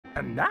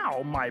And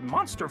now my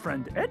monster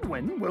friend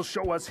Edwin will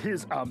show us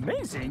his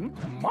amazing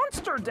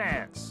monster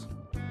dance.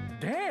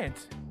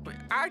 Dance?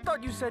 I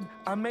thought you said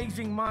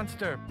amazing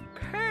monster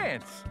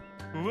pants.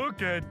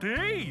 Look at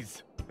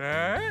these.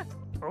 Huh?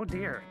 Oh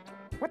dear,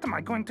 what am I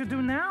going to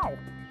do now?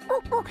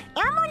 Oh,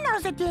 Elmo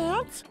knows a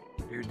dance.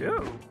 You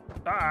do?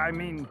 I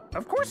mean,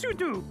 of course you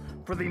do.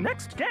 For the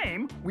next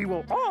game, we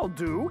will all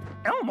do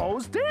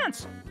Elmo's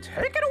dance.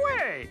 Take it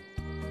away.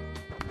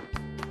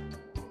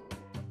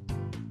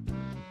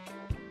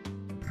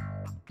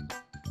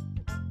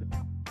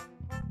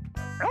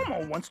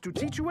 Elmo wants to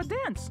teach you a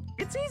dance.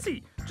 It's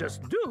easy.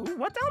 Just do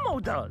what Elmo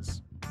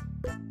does.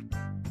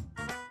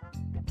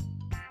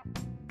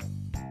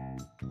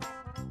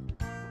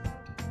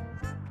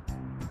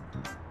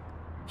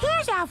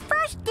 Here's our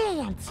first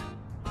dance.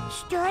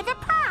 Stir the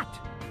pot.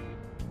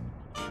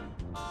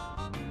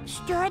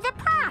 Stir the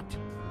pot.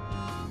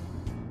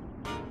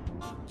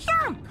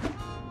 Jump.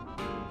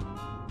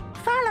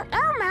 Follow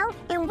Elmo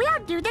and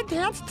we'll do the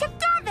dance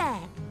together.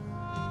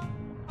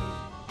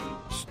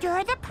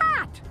 Stir the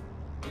pot.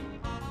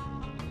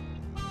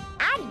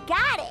 I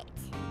got it.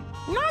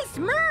 Nice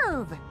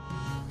move.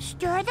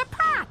 Stir the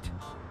pot.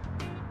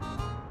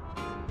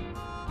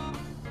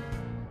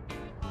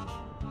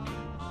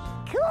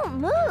 Cool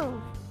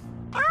move.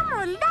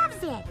 Elmo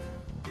loves it.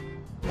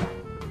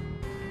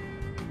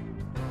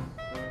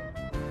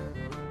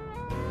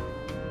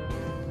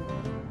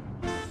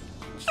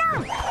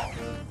 Jump.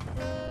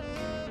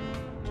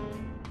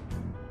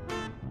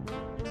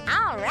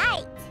 All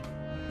right.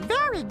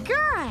 Very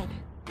good.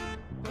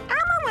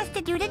 Elmo wants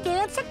to do the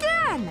dance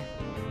again.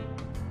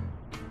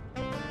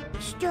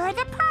 Stir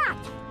the pot.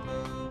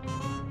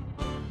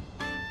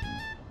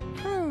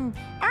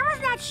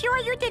 Elmo's not sure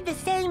you did the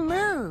same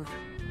move.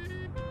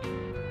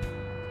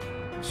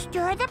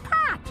 Stir the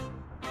pot.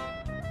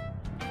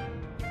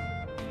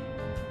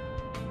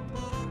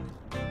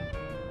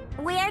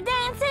 We're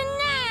dancing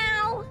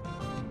now.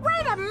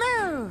 Way to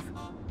move.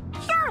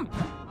 Jump.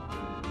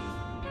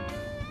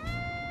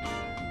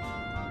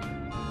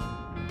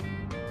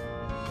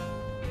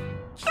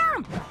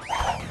 Jump.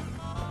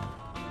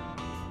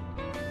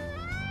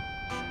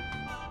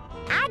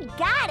 I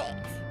got it.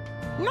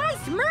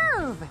 Nice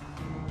move.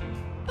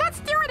 Let's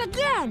do it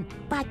again,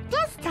 but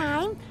this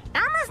time,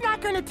 Elmo's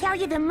not going to tell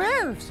you the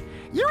moves.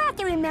 You have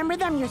to remember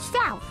them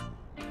yourself.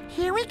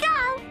 Here we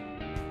go.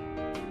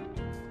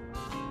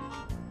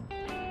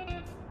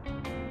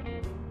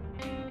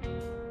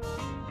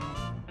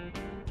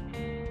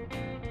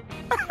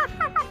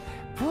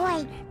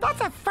 Boy,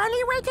 that's a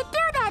funny way to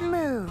do that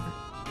move.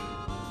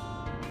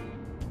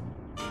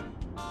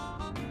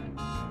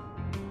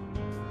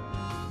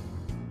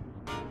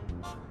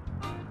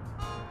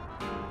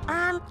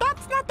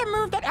 That's not the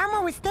move that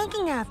Elmo was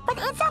thinking of, but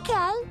it's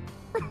okay.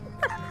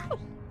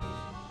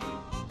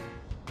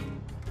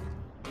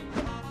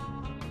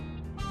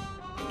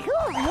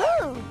 Cool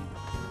move.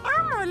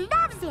 Elmo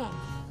loves it.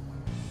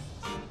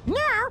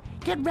 Now,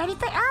 get ready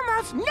for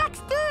Elmo's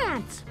next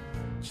dance.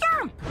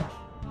 Jump.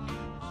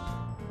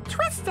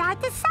 Twist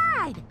side to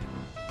side.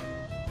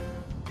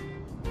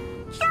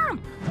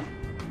 Jump.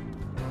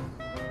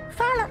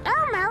 Follow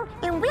Elmo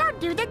and we'll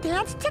do the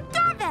dance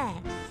together.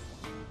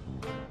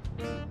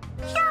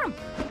 Jump.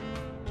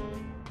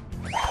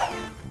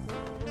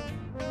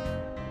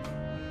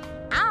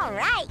 All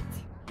right.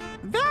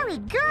 Very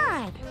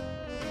good.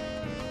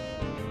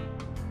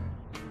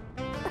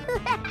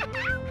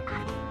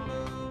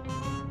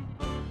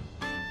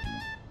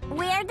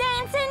 We're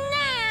dancing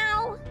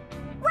now.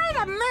 Way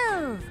to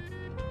move.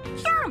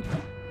 Jump.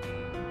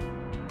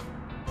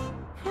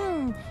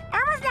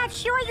 Elmo's not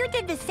sure you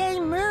did the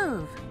same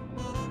move.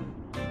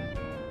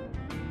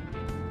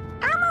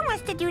 Elmo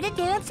wants to do the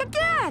dance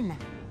again.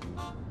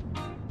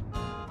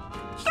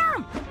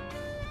 Jump.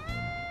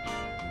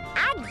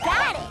 I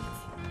got it.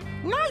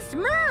 Nice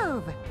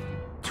move.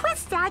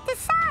 Twist side to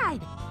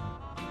side.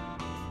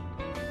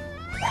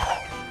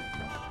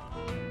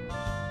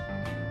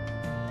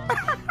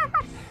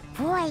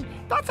 Boy,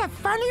 that's a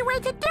funny way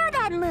to do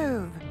that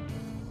move.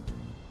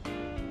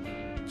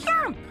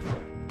 Jump.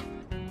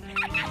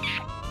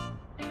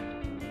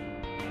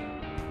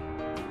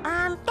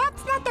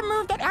 That's not the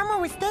move that Elmo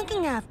was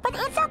thinking of, but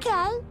it's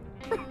okay.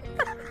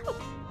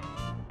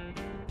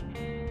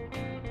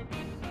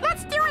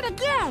 Let's do it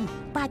again,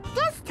 but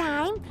this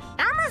time,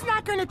 Elmo's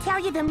not going to tell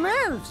you the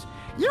moves.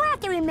 You have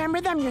to remember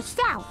them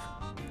yourself.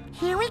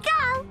 Here we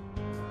go.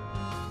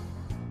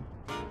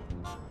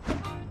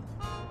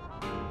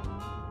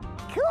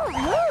 Cool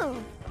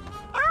move.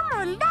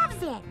 Elmo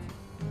loves it.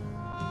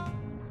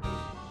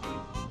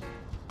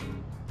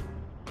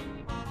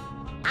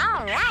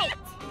 All right.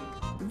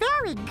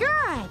 Very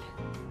good.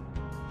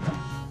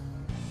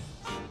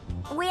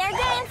 We're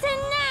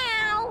dancing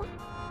now.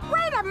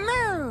 Way to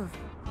move.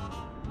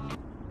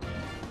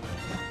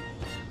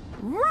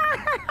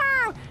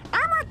 Wow!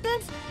 Elmo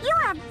thinks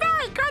you're a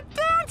very good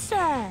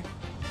dancer.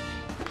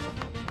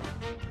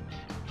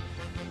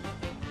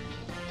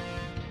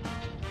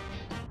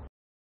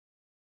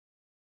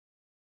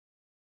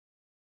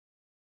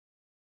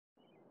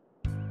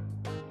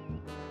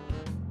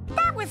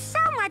 was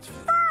so much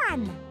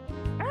fun!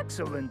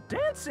 Excellent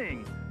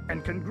dancing!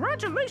 And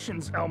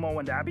congratulations, Elmo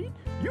and Abby.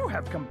 You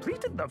have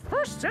completed the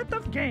first set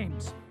of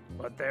games.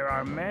 But there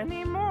are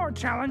many more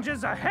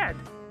challenges ahead.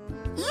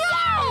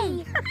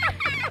 Yay!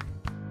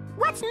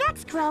 What's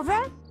next,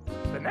 Grover?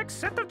 The next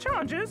set of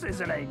challenges is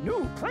in a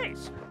new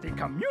place, the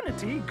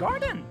community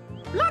garden.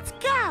 Let's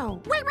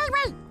go! Wait!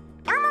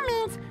 Elmo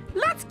means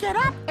let's get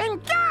up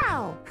and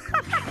go!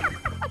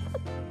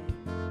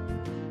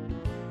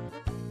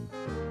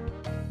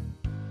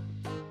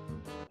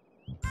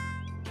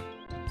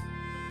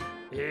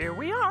 Here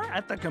we are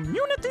at the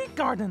community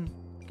garden.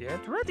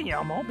 Get ready,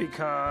 Elmo,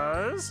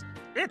 because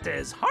it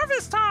is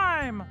harvest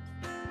time!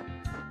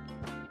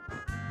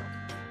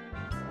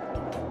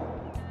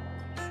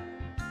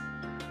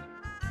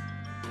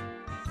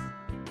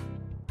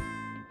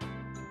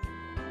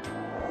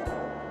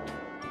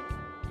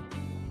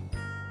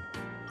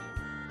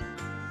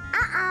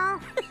 Uh-oh.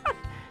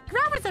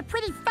 Grover's a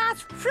pretty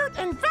fast fruit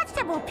and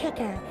vegetable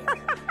picker.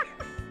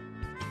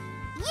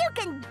 You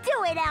can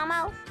do it,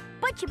 Elmo.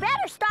 But you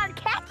better start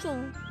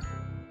catching.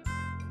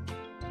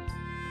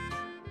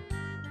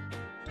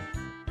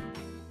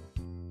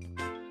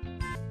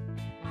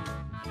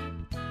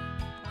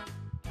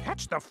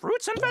 Catch the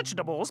fruits and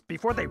vegetables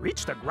before they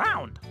reach the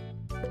ground.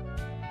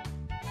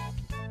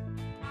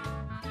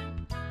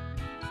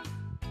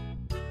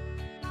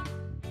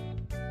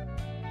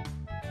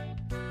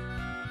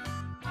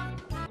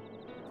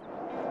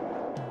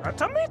 A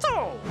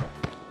tomato!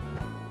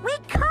 We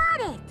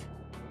caught it!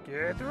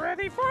 Get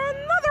ready for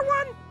another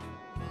one!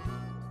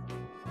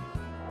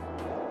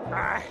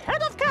 A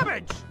head of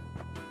cabbage!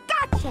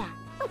 Gotcha!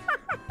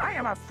 I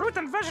am a fruit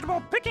and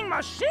vegetable picking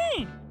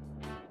machine!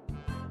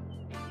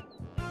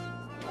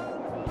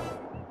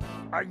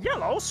 A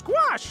yellow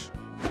squash!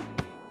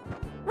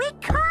 We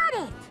caught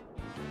it!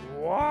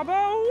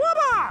 Wubba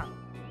wubba!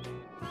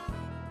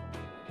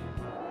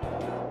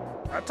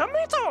 A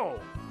tomato!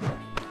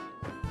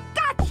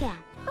 Gotcha!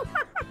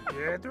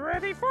 Get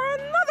ready for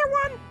another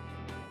one!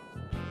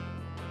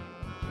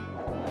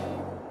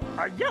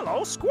 A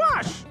yellow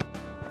squash!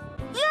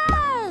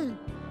 Yay!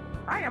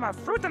 I am a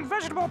fruit and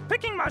vegetable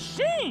picking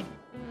machine!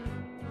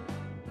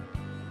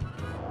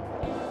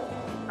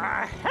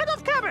 A head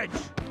of cabbage!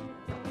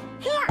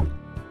 Here!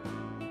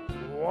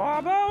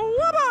 Wubba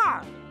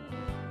wubba!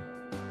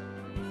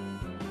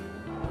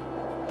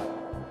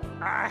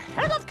 A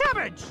head of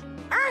cabbage!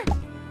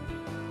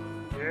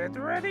 Get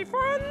ready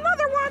for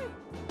another one!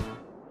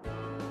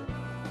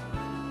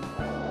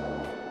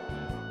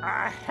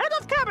 A head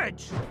of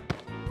cabbage!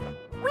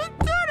 We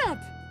did it!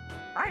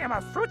 I am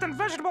a fruit and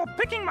vegetable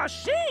picking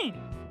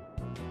machine!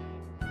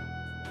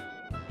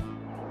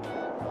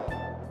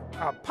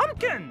 A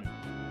pumpkin!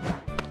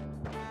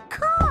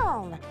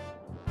 Cool!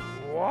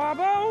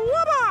 Wubba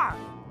wubba!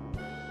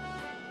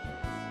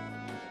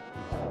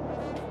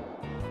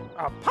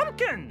 A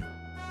pumpkin!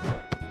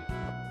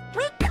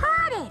 We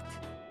caught it!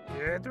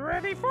 Get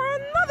ready for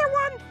another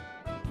one!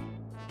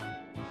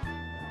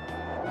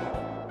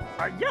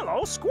 A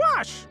yellow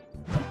squash!